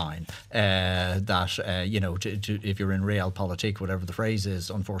Kissinger line that if you're in realpolitik, whatever the phrase is,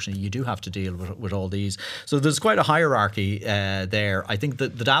 unfortunately you do have to deal with all these. So there's quite a hierarchy there. I think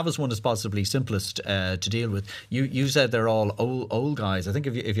that the Davos one is possibly simplest to deal with. You said they're all old guys. I think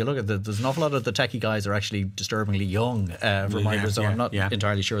if you look at there's an awful awful lot of the techie guys are actually disturbingly young for my so I'm not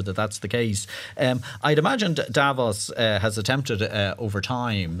entirely sure that that's the case. I'd imagine Davos has attempted over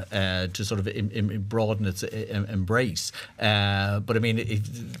time to sort of broaden its embrace. But I mean,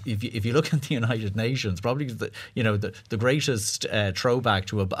 if you look at the United Nations, probably the greatest throwback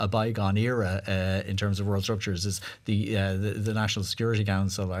to a bygone era in terms of world structures is the National Security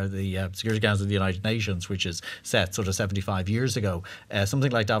Council, or the Security Council of the United Nations, which is set sort of 75 years ago.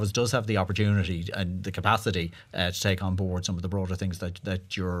 Something like Davos does have the opportunity and the capacity to take on board some of the broader things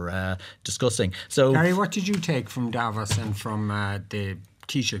that you're discussing. So, Gary, what did you take from Davos and from the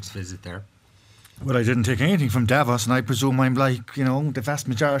Taoiseach's visit there? Well, I didn't take anything from Davos, and I presume I'm like, the vast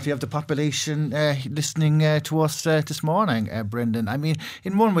majority of the population listening to us this morning, Brendan. I mean,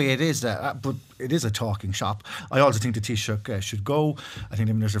 in one way it is, but it is a talking shop. I also think the Taoiseach should go. I think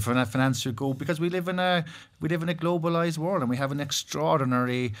the Minister for Finance should go, because we live in a globalised world, and we have an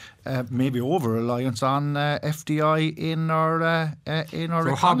extraordinary, maybe over-reliance on FDI in our economy.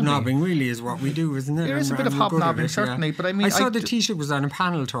 So hobnobbing really is what we do, isn't it? There is a bit of hobnobbing, certainly, but I mean, I saw the Taoiseach was on a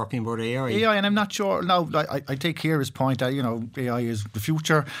panel talking about AI. AI, and I'm not sure. No, I take Ciara's point that AI is the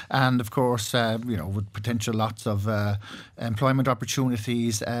future, and of course, with potential lots of employment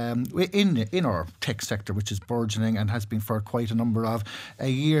opportunities in our tech sector, which is burgeoning and has been for quite a number of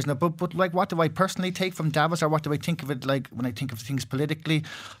years now. But like, what do I personally take from Davos, or what do I think of it like when I think of things politically?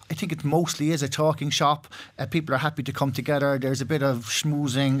 I think it mostly is a talking shop. People are happy to come together. There's a bit of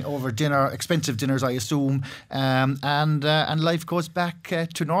schmoozing over dinner, expensive dinners, I assume, and life goes back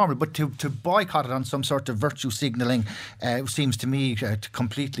to normal. But to boycott it on some sort of virtue signalling seems to me to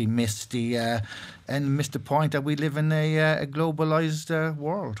completely miss the point that we live in a globalised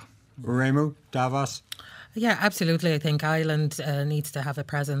world. Uruemu, Davos. Yeah, absolutely. I think Ireland needs to have a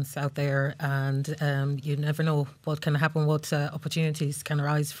presence out there, and you never know what can happen, what opportunities can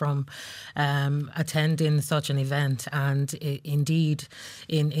arise from attending such an event. And indeed,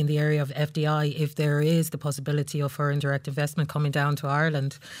 in the area of FDI, if there is the possibility of foreign direct investment coming down to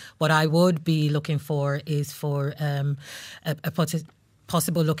Ireland, what I would be looking for is for a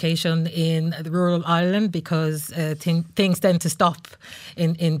possible location in rural Ireland, because things tend to stop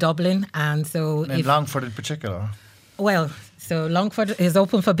in Dublin, and so in Longford in particular. Well, so Longford is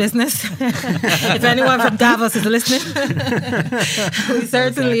open for business. If anyone from Davos is listening, we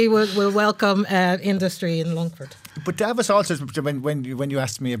certainly will welcome industry in Longford. But Davos also, when you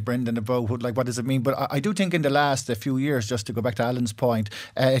asked me, Brendan, about what does it mean, but I do think in the last few years, just to go back to Alan's point,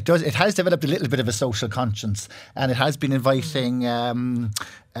 it has developed a little bit of a social conscience, and it has been inviting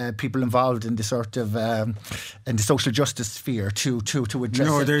people involved in the sort of in the social justice sphere to address.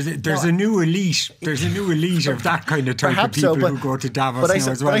 No, there's a new elite. There's a new elite of that kind of type of people who go to Davos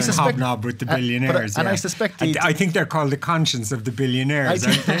now as well and hobnob with the billionaires. And I suspect I think they're called the conscience of the billionaires.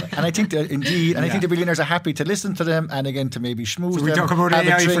 And I think that indeed, and I think the billionaires are happy to listen to them, and again to maybe schmooze them. So we talk about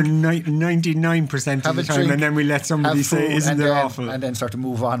AI for 99% of the time, and then we let somebody say, "Isn't it awful?" And then start to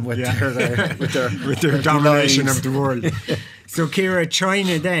move on with their domination of the world. So, Ciara,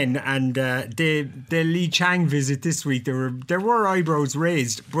 China then, and the Li Chang visit this week, there were eyebrows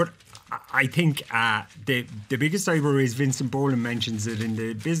raised, but I think the biggest eyebrow raised, Vincent Boland mentions it in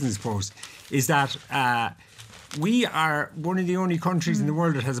the Business Post, is that we are one of the only countries in the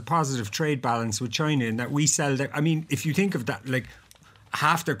world that has a positive trade balance with China, and that we sell I mean, if you think of that, like,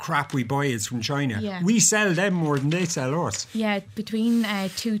 half the crap we buy is from China. Yeah. We sell them more than they sell us. Yeah, between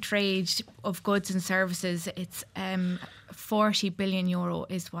two trade of goods and services, it's 40 billion euro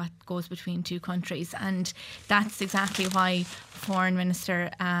is what goes between two countries, and that's exactly why Foreign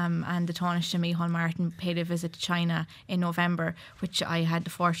Minister and the Taoiseach Micheál Martin paid a visit to China in November, which I had the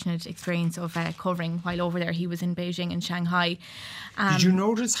fortunate experience of covering while over there. He was in Beijing and Shanghai. Did you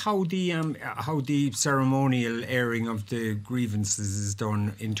notice how the ceremonial airing of the grievances is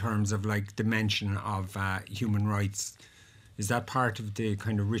done in terms of like the mention of human rights? Is that part of the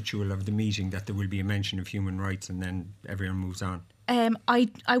kind of ritual of the meeting, that there will be a mention of human rights and then everyone moves on?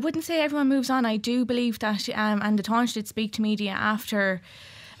 I wouldn't say everyone moves on. I do believe that, and the Taoiseach did speak to media after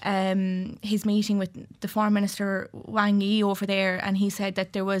his meeting with the Foreign Minister Wang Yi over there, and he said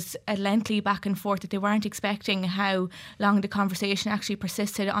that there was a lengthy back and forth, that they weren't expecting how long the conversation actually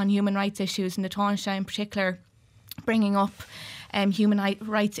persisted on human rights issues, and the Taoiseach in particular bringing up human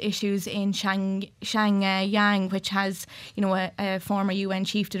rights issues in Shangyang, which has, a former UN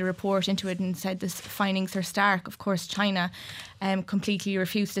chief did a report into it and said the findings are stark. Of course, China completely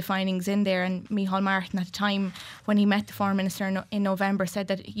refused the findings in there, and Micheál Martin at the time, when he met the Foreign Minister in November, said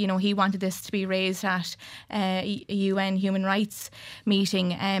that he wanted this to be raised at a UN human rights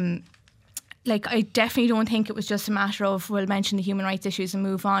meeting. I definitely don't think it was just a matter of we'll mention the human rights issues and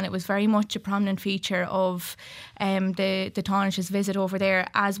move on. It was very much a prominent feature of the Taoiseach's visit over there,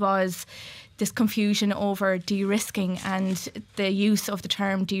 as was this confusion over de-risking and the use of the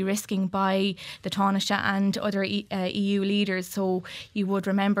term de-risking by the Taoiseach and other EU leaders. So you would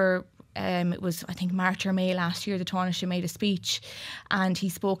remember it was, I think, March or May last year, the Taoiseach made a speech and he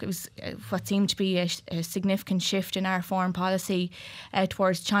spoke. It was what seemed to be a significant shift in our foreign policy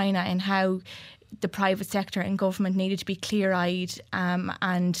towards China, and how the private sector and government needed to be clear-eyed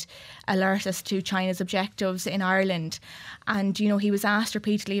and alert us to China's objectives in Ireland. And, he was asked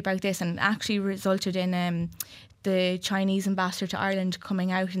repeatedly about this, and actually resulted in the Chinese ambassador to Ireland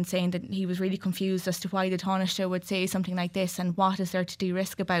coming out and saying that he was really confused as to why the Taoiseach would say something like this and what is there to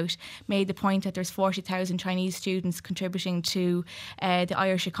de-risk about. Made the point that there's 40,000 Chinese students contributing to the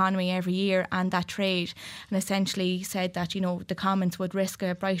Irish economy every year and that trade, and essentially said that, the Commons would risk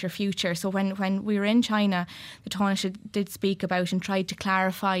a brighter future. So when we were in China, the Taoiseach did speak about and tried to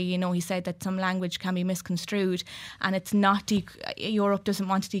clarify, he said that some language can be misconstrued, and it's not, Europe doesn't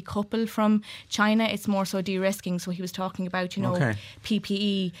want to decouple from China, it's more so de-risking. So he was talking about,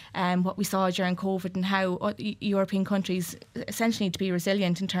 PPE, what we saw during COVID, and how European countries essentially need to be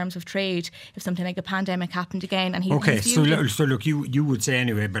resilient in terms of trade if something like a pandemic happened again. And so look, you would say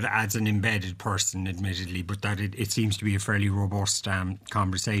anyway, but as an embedded person, admittedly, but that it seems to be a fairly robust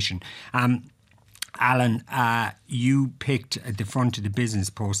conversation. Alan, you picked at the front of the Business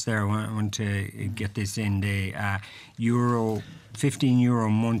Post there, I want to get this in, the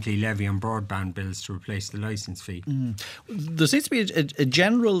 €15 monthly levy on broadband bills to replace the licence fee. There seems to be a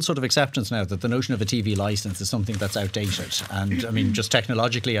general sort of acceptance now that the notion of a TV licence is something that's outdated. And I mean, just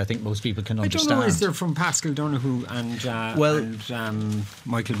technologically, I think most people can understand. I don't know, is there from Pascal Donoghue and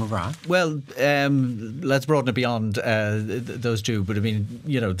Michael McGrath? Well, let's broaden it beyond those two. But I mean,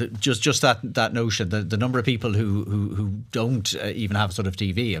 just that notion, the number of people who don't even have sort of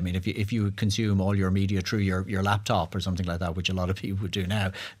TV. I mean, if you consume all your media through your laptop or something like that, which a lot of people would do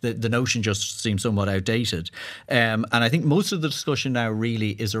now, the notion just seems somewhat outdated. And I think most of the discussion now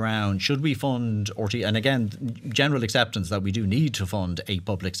really is around, should we fund RTÉ? And again, general acceptance that we do need to fund a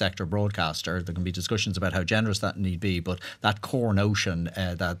public sector broadcaster. There can be discussions about how generous that need be, but that core notion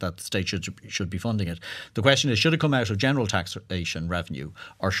that the state should be funding it. The question is, should it come out of general taxation revenue,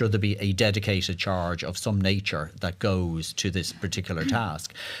 or should there be a dedicated charge of some nature that goes to this particular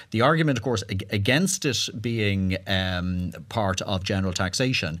task? The argument, of course, against it being part of general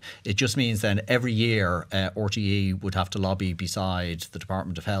taxation, it just means then every year RTÉ would have to lobby beside the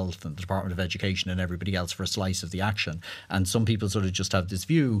Department of Health and the Department of Education and everybody else for a slice of the action. And some people sort of just have this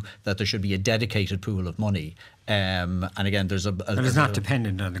view that there should be a dedicated pool of money. And again, there's but it's not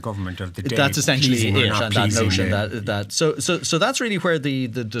dependent on the government of the day. That's essentially it, and that notion that so that's really where the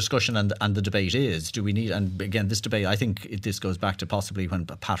discussion and the debate is. Do we need? And again, this debate, I think this goes back to possibly when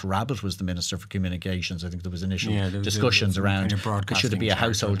Pat Rabbitte was the Minister for Communications. I think there was initial discussions around should it be a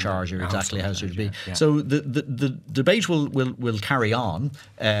household charge or exactly how should it be. Yeah. So the debate will carry on.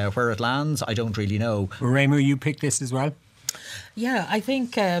 Where it lands, I don't really know. Uruemu, you picked this as well? Yeah, I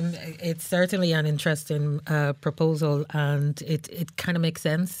think it's certainly an interesting proposal, and it kind of makes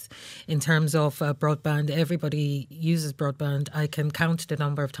sense in terms of broadband. Everybody uses broadband. I can count the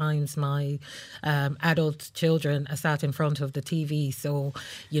number of times my adult children are sat in front of the TV. So,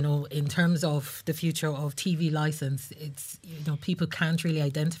 in terms of the future of TV licence, it's, people can't really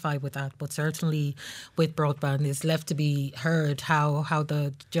identify with that. But certainly with broadband, it's left to be heard how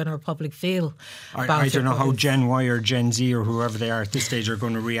the general public feel about it. I don't know how Gen Y or Gen Z or whoever they are at this stage are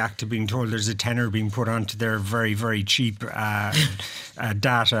going to react to being told there's a tenner being put onto their very, very cheap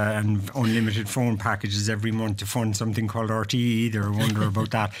data and unlimited phone packages every month to fund something called RTÉ. I wonder about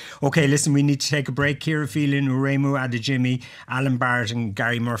that. Okay, listen, we need to take a break. Ciara, Phelan, Uruemu, Adejinmi, Alan Barrett and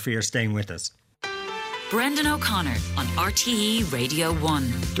Gary Murphy are staying with us. Brendan O'Connor on RTÉ Radio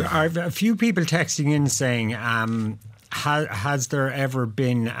 1. There are a few people texting in saying, has there ever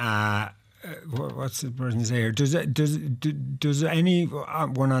been... what's the person say here? Does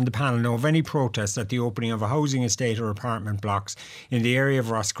anyone on the panel know of any protests at the opening of a housing estate or apartment blocks in the area of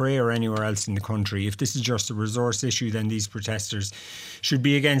Roscrea or anywhere else in the country? If this is just a resource issue, then these protesters should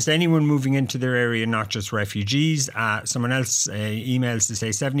be against anyone moving into their area, not just refugees. Someone else emails to say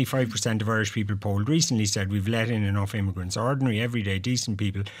 75% of Irish people polled recently said we've let in enough immigrants. Ordinary, everyday, decent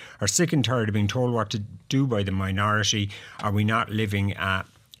people are sick and tired of being told what to do by the minority. Are we not living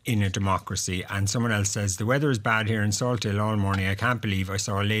in a democracy. And someone else says, the weather is bad here in Salthill all morning. I can't believe I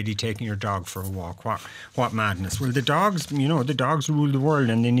saw a lady taking her dog for a walk. What madness. Well, the dogs rule the world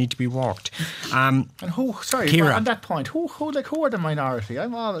and they need to be walked. And Ciara. on that point, who are the minority?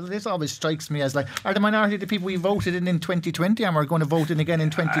 This always strikes me as like, are the minority the people we voted in 2020 and we're going to vote in again in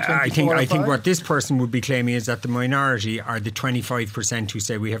 2024? I think what this person would be claiming is that the minority are the 25% who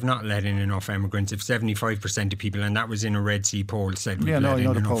say we have not let in enough immigrants. If 75% of people, and that was in a Red C poll, said we've let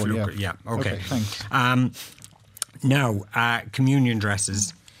in enough. Yeah, okay. Thanks. Now, communion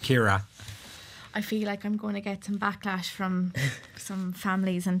dresses. Ciara. I feel like I'm going to get some backlash from some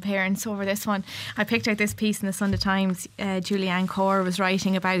families and parents over this one. I picked out this piece in the Sunday Times. Julianne Kaur was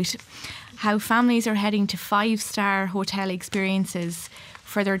writing about how families are heading to 5-star hotel experiences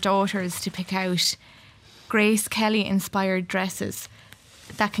for their daughters to pick out Grace Kelly inspired dresses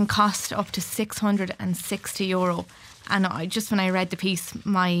that can cost up to €660. And when I read the piece,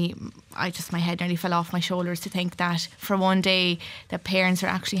 my head nearly fell off my shoulders to think that for one day the parents are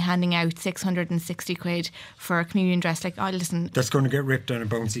actually handing out 660 quid for a communion dress. Like, listen, that's going to get ripped on a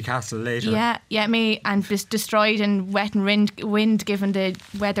bouncy castle later. And destroyed in wet and wind given the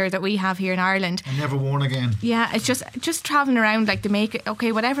weather that we have here in Ireland. And never worn again. Yeah, it's just travelling around, like,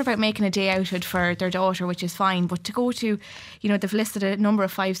 whatever about making a day out of it for their daughter, which is fine, but to go to, they've listed a number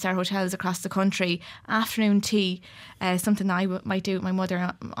of 5-star hotels across the country, afternoon tea, something that I might do with my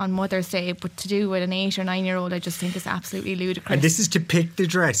mother on Mother's Day, but to do with an 8 or 9 year old, I just think is absolutely ludicrous. And this is to pick the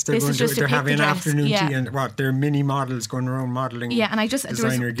dress. They're having afternoon tea, and they're mini models going around modelling. Yeah, and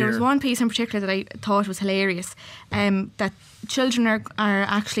there was one piece in particular that I thought was hilarious. That children are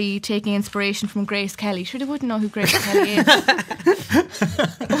actually taking inspiration from Grace Kelly. Sure, they wouldn't know who Grace Kelly is.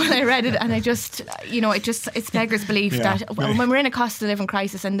 When I read it, and it's beggars belief that when we're in a cost of living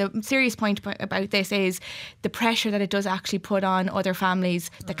crisis, and the serious point about this is the pressure that it does actually put on other families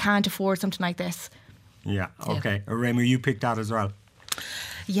that can't afford something like this. Yeah, okay. Uruemu, you picked that as well.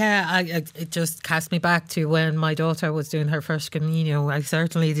 Yeah, it just cast me back to when my daughter was doing her first communion. I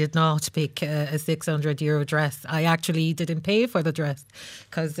certainly did not pick a €600 dress. I actually didn't pay for the dress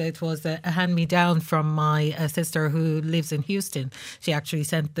because it was a hand-me-down from my sister who lives in Houston. She actually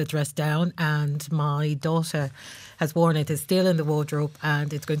sent the dress down, and my daughter has worn it. It's still in the wardrobe,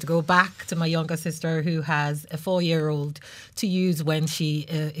 and it's going to go back to my younger sister who has a 4-year-old to use when she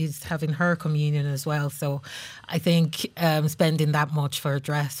is having her communion as well. So I think spending that much for a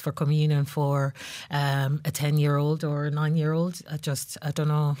dress for communion for a 10-year-old or a 9-year-old, I don't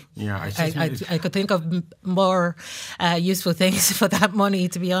know. Yeah, I could think of more useful things for that money,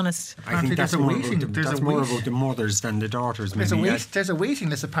 to be honest. I think that's more about the mothers than the daughters. There's a waiting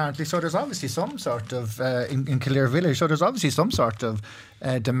list apparently, so there's obviously some sort of in Kildare Village, so there's obviously some sort of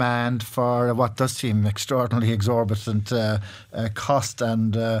demand for what does seem extraordinarily exorbitant cost.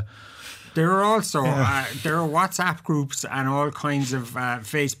 And there are also there are WhatsApp groups and all kinds of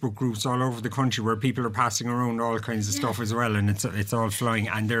Facebook groups all over the country where people are passing around all kinds of stuff as well, and it's all flying.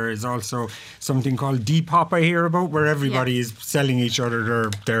 And there is also something called Depop I hear about, where everybody is selling each other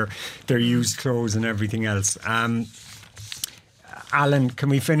their used clothes and everything else. Alan, can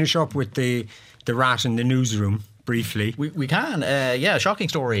we finish up with the rat in the newsroom? Briefly. We can. Shocking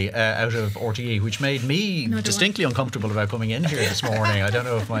story out of RTE, which made me distinctly uncomfortable about coming in here this morning. I don't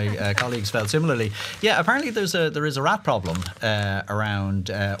know if my colleagues felt similarly. Yeah, apparently there is a rat problem around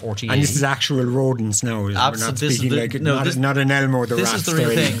RTE. And this is actual rodents now. We're not speaking not an Elmo the rat. This is the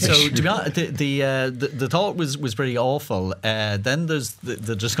real thing. So to be honest, the thought was pretty awful. Then there's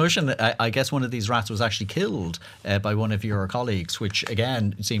the discussion. I guess one of these rats was actually killed by one of your colleagues, which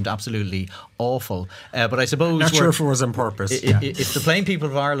again seemed absolutely awful. But I suppose not sure if it was on purpose. If the plain people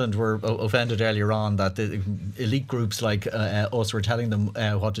of Ireland were offended earlier on that the elite groups like us were telling them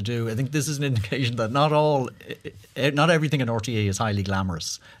what to do, I think this is an indication that not everything in RTE is highly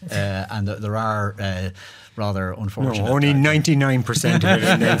glamorous, and there are rather unfortunate. No, only 99% of it,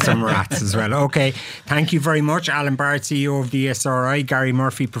 and then some rats as well. Okay, thank you very much, Alan Barrett, CEO of the ESRI, Gary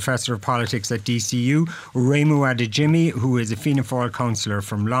Murphy, Professor of Politics at DCU, Uruemu Adejinmi, who is a Fianna Fáil councillor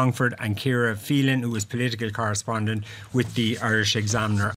from Longford, and Ciara Phelan, who is political correspondent with the Irish Examiner.